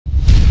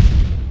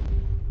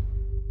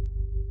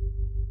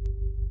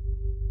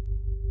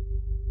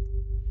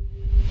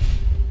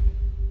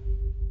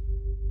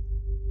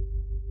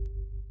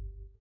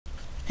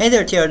Hey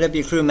there,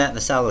 TRW crew, Matt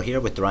Vasallo here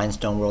with the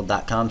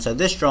rhinestoneworld.com. So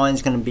this drawing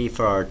is going to be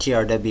for our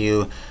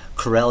TRW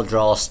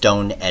CorelDRAW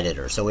stone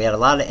editor. So we had a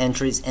lot of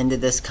entries into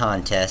this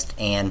contest,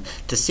 and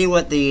to see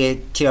what the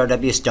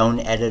TRW stone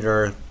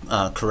editor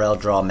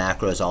CorelDRAW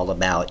macro is all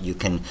about, you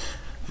can,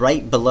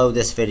 right below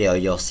this video,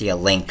 you'll see a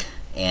link,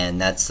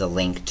 and that's the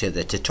link to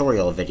the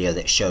tutorial video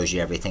that shows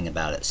you everything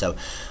about it. So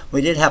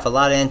we did have a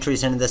lot of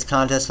entries into this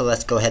contest, so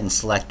let's go ahead and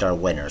select our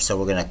winner. So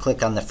we're going to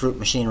click on the fruit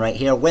machine right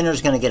here.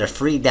 Winner's going to get a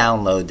free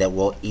download that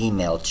we'll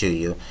email to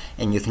you,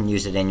 and you can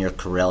use it in your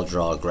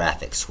CorelDRAW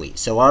graphics suite.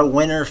 So our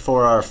winner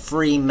for our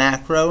free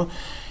macro,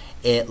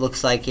 it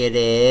looks like it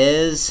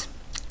is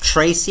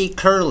Tracy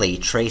Curley.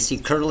 Tracy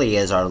Curley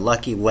is our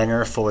lucky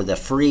winner for the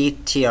free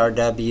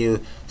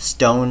TRW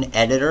stone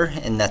editor,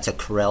 and that's a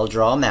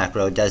CorelDRAW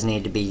macro. It does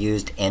need to be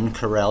used in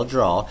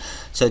CorelDRAW.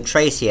 So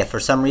Tracy, if for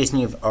some reason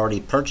you've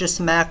already purchased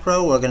the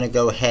macro, we're going to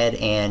go ahead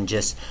and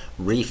just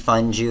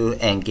refund you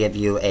and give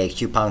you a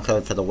coupon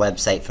code for the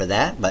website for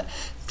that. But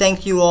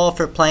thank you all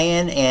for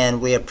playing, and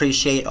we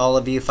appreciate all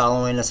of you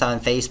following us on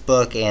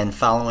Facebook and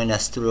following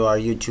us through our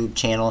YouTube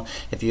channel.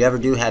 If you ever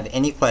do have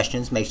any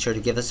questions, make sure to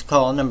give us a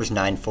call. Number's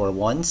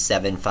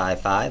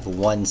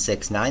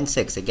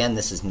 941-755-1696. Again,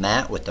 this is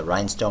Matt with the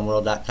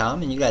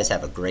rhinestoneworld.com, and you guys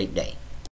have a great day.